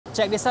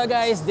Check this out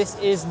guys, this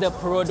is the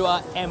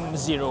Perodua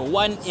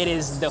EMO-1. It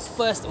is the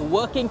first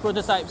working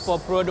prototype for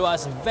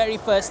Perodua's very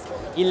first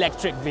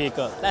electric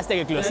vehicle. Let's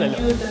take a closer look.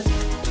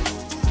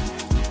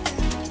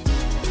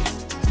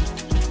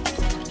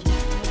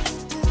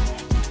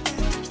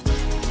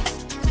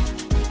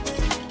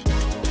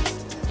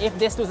 If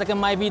this looks like a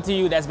Myvi to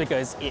you, that's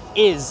because it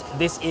is.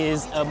 This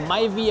is a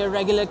Myvi, a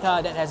regular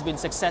car that has been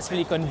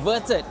successfully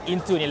converted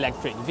into an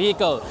electric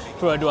vehicle.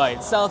 Perodua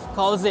itself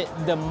calls it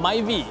the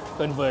Myvi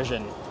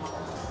conversion.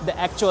 The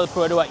actual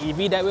Perodua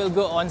EV that will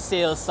go on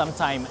sale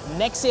sometime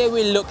next year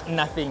will look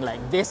nothing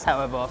like this,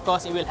 however. Of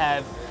course, it will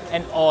have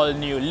an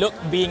all-new look,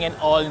 being an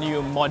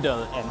all-new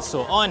model and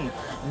so on.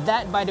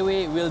 That, by the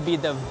way, will be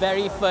the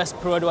very first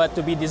Perodua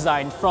to be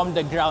designed from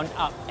the ground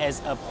up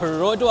as a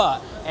Perodua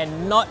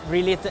and not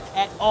related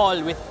at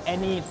all with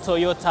any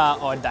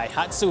Toyota or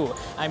Daihatsu.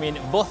 I mean,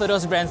 both of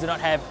those brands do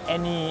not have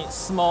any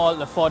small,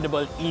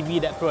 affordable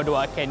EV that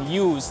Perodua can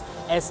use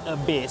as a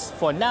base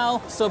for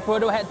now, so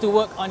Perodua had to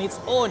work on its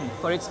own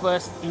for its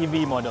first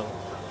EV model.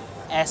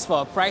 As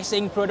for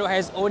pricing, Perodua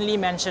has only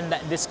mentioned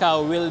that this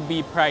car will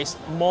be priced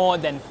more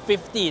than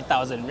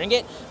 50,000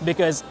 ringgit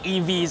because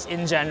EVs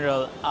in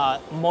general are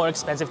more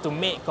expensive to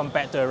make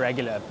compared to a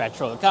regular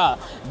petrol car.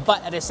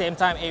 But at the same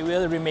time, it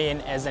will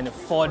remain as an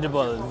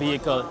affordable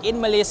vehicle in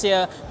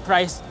Malaysia,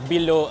 priced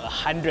below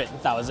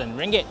 100,000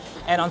 ringgit.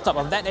 And on top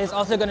of that, there's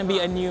also going to be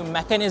a new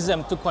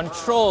mechanism to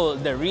control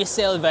the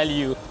resale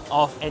value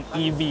of an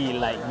EV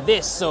like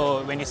this.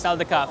 So when you sell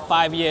the car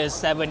 5 years,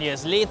 7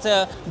 years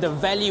later, the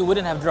value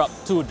wouldn't have dropped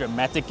too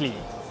dramatically.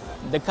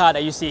 The car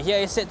that you see here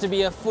is said to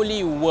be a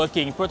fully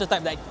working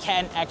prototype that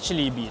can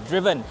actually be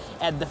driven.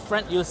 At the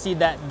front, you'll see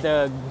that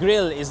the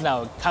grille is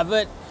now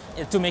covered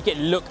to make it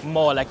look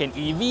more like an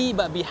EV,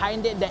 but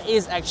behind it there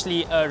is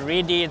actually a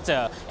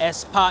radiator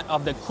as part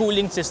of the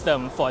cooling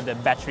system for the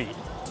battery.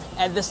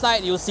 At the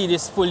side, you'll see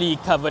this fully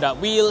covered up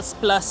wheels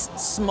plus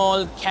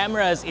small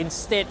cameras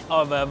instead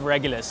of a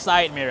regular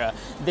side mirror.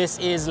 This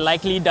is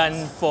likely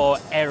done for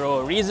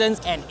aero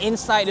reasons, and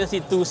inside you'll see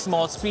two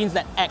small screens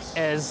that act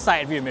as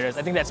side view mirrors.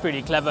 I think that's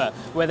pretty clever.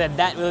 Whether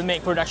that will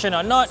make production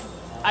or not,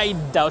 I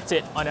doubt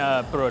it on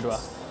a Perodua.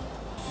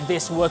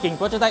 This working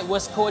prototype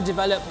was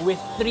co-developed with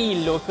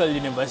 3 local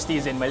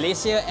universities in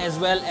Malaysia as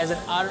well as an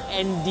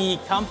R&D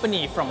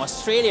company from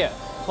Australia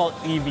called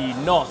EV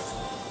North.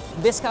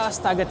 This car's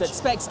targeted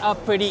specs are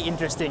pretty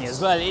interesting as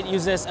well. It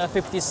uses a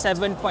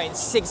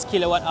 57.6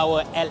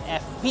 kilowatt-hour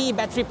LFP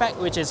battery pack,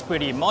 which is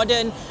pretty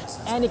modern,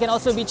 and it can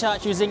also be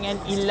charged using an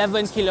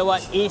 11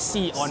 kilowatt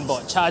AC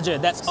onboard charger.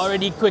 That's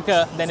already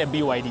quicker than a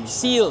BYD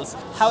Seals.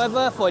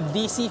 However, for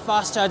DC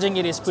fast charging,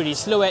 it is pretty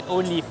slow at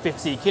only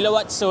 50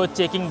 kilowatts, so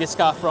taking this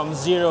car from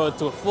 0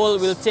 to full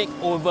will take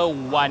over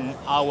 1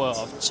 hour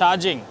of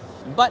charging.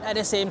 But at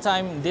the same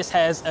time, this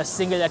has a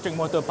single electric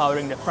motor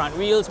powering the front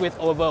wheels with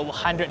over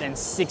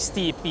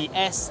 160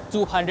 PS,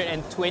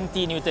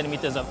 220 Newton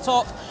meters of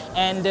torque,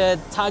 and the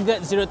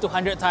target 0 to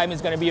 100 time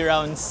is going to be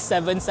around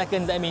 7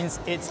 seconds. That means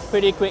it's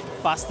pretty quick,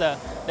 faster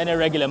than a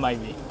regular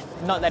Myvi.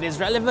 Not that it's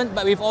relevant,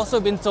 but we've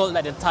also been told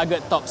that the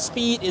target top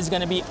speed is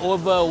going to be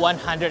over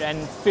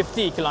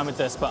 150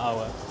 kilometers per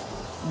hour.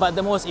 But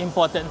the most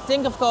important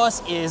thing, of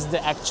course, is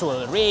the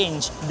actual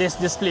range. This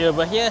display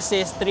over here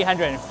says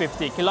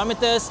 350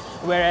 kilometers,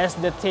 whereas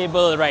the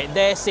table right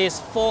there says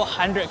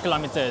 400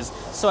 kilometers.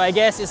 So I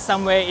guess it's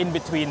somewhere in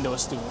between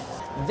those two.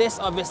 This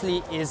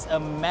obviously is a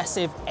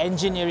massive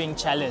engineering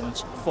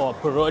challenge for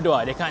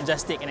Perodua. They can't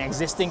just take an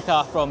existing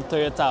car from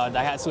Toyota or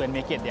Daihatsu and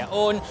make it their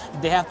own.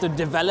 They have to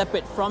develop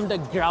it from the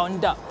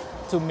ground up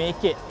to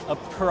make it a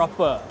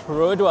proper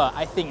Perodua.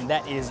 I think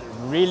that is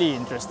really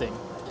interesting.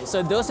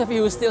 So those of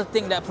you who still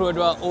think that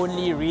Perodua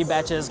only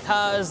rebatches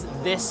cars,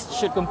 this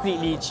should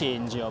completely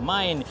change your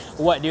mind.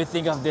 What do you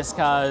think of this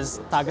car's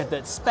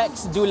targeted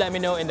specs? Do let me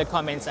know in the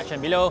comment section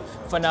below.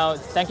 For now,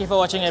 thank you for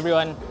watching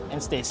everyone,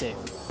 and stay safe.